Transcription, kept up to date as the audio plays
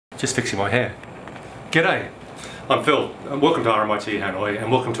just fixing my hair. G'day, I'm Phil, and welcome to RMIT Hanoi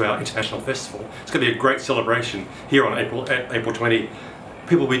and welcome to our International Festival. It's going to be a great celebration here on April 20.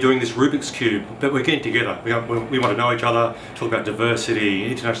 People will be doing this Rubik's Cube, but we're getting together. We want to know each other, talk about diversity,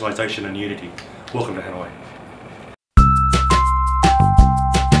 internationalisation and unity. Welcome to Hanoi.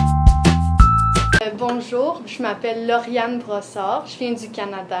 Bonjour, je m'appelle Lauriane Brossard, je viens du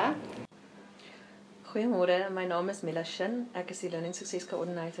Canada. Goedemorgen, mijn naam is Mila Shin. Ik is de Learning Success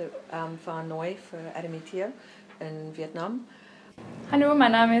Coordinator van Hanoi für RMIT in Vietnam. Hallo,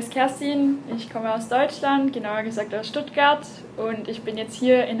 mein Name ist Kerstin, ich komme aus Deutschland, genauer gesagt aus Stuttgart und ich bin jetzt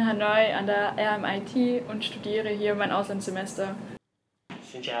hier in Hanoi an der RMIT und studiere hier mein Auslandssemester.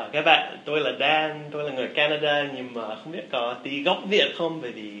 Xin chào các bạn, tôi là Dan, tôi là người Canada nhưng mà không biết có tí gốc Việt không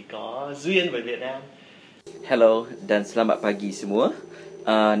bởi vì có duyên với Việt Nam. Hello dan selamat pagi semua.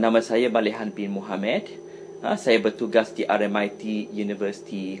 Nama saya Malihan bin Mohamed. Saya bertugas di RMIT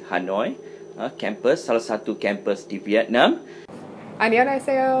University Hanoi Campus, salah satu campus di Vietnam.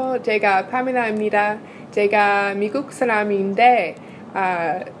 안녕하세요. 제가 파미나입니다. 제가 미국 사람인데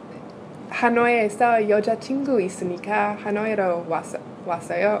하노이에서 여자친구 있으니까 하노이로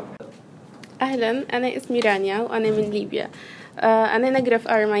왔어요. أهلا، أنا اسمي رانيا وأنا من ليبيا. أنا نقرأ في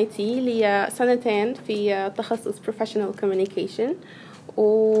RMIT لي سنتين في تخصص Professional Communication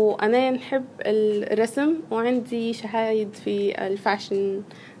وأنا نحب الرسم وعندي شهادة في الفاشن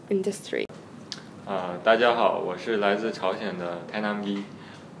industry. 大家好，我是来自朝鲜的台南一，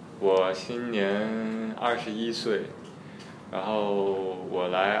我今年21岁，然后我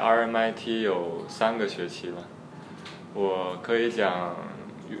来 RMIT 有3个学期了，我可以讲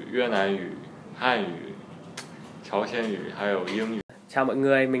越南语、汉语、朝鲜语还有英语。 Chào mọi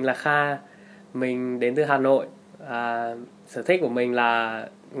người, mình là Kha, mình đến từ Hà Nội. Sở thích của mình là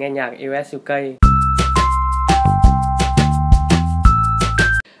nghe nhạc US UK.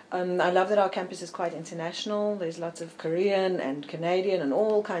 I love that our campus is quite international. There's lots of Korean and Canadian and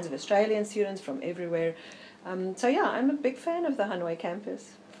all kinds of Australian students from everywhere. So yeah, I'm a big fan of the Hanoi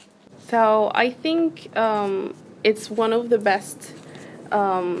campus. So I think it's one of the best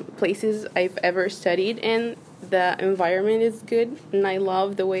places I've ever studied in. The environment is good and I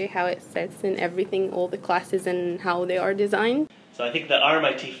love the way how it sets in everything, all the classes and how they are designed. So I think the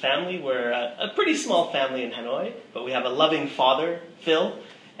RMIT family, we're a pretty small family in Hanoi, but we have a loving father, Phil,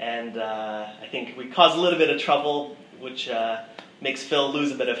 and I think we cause a little bit of trouble, which makes Phil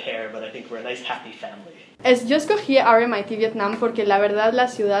lose a bit of hair, but I think we're a nice, happy family. Yo escogí RMIT Vietnam porque la verdad la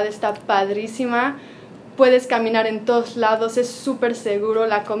ciudad está padrísima, puedes caminar en todos lados, es súper seguro,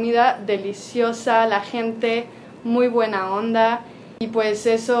 la comida deliciosa, la gente muy buena onda y pues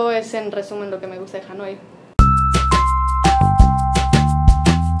eso es en resumen lo que me gusta de Hanoi.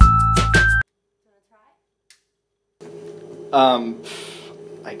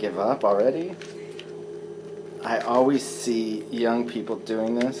 I give up already. I always see young people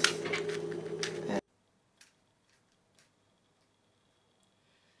doing this.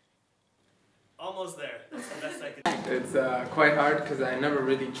 Almost there. That's the best I can do. It's quite hard because I never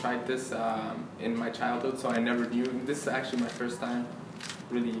really tried this in my childhood, so I never knew. This is actually my first time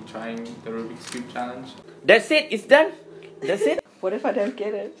really trying the Rubik's Cube challenge. That's it, it's done. That's it. What if I don't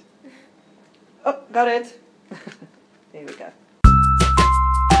get it? Oh, got it. There we go.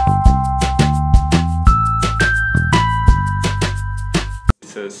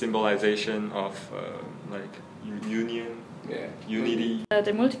 It's a symbolization of like union, unity.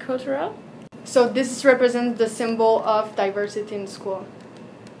 The multicultural. So this represents the symbol of diversity in school.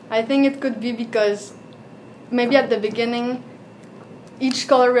 I think it could be because maybe at the beginning each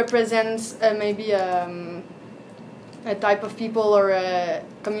color represents maybe a type of people or a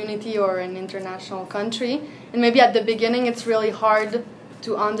community or an international country, and maybe at the beginning it's really hard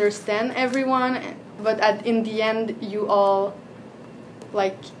to understand everyone, but in the end you all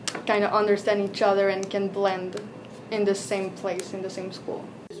like kind of understand each other and can blend in the same place, in the same school.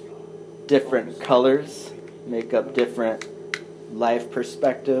 Different colors make up different life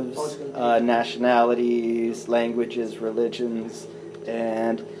perspectives, nationalities, languages, religions,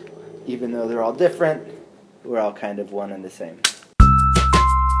 and even though they're all different, we're all kind of one and the same.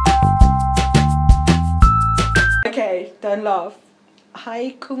 Okay, don't laugh.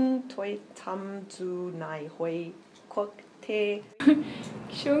 Hai kung toi tam zu nai hui kwok te.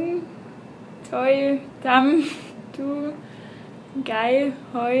 Chung, toi, tam, tu, gai,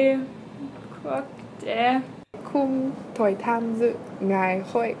 hoi, kwok te. Kung toi tham dự ngày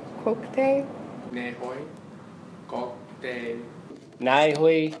hội quốc tế. Ngày hội quốc tế. Ngày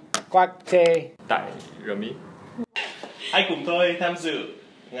hội quốc tế. Tại RMIT. Hãy cùng tôi tham dự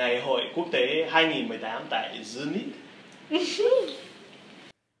Ngày hội quốc tế 2018 tại RMIT.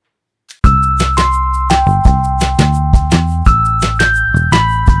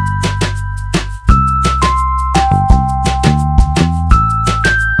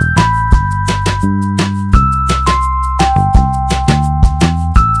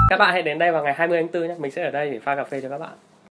 Các bạn hãy đến đây vào ngày 20 tháng 4 nhé. Mình sẽ ở đây để pha cà phê cho các bạn.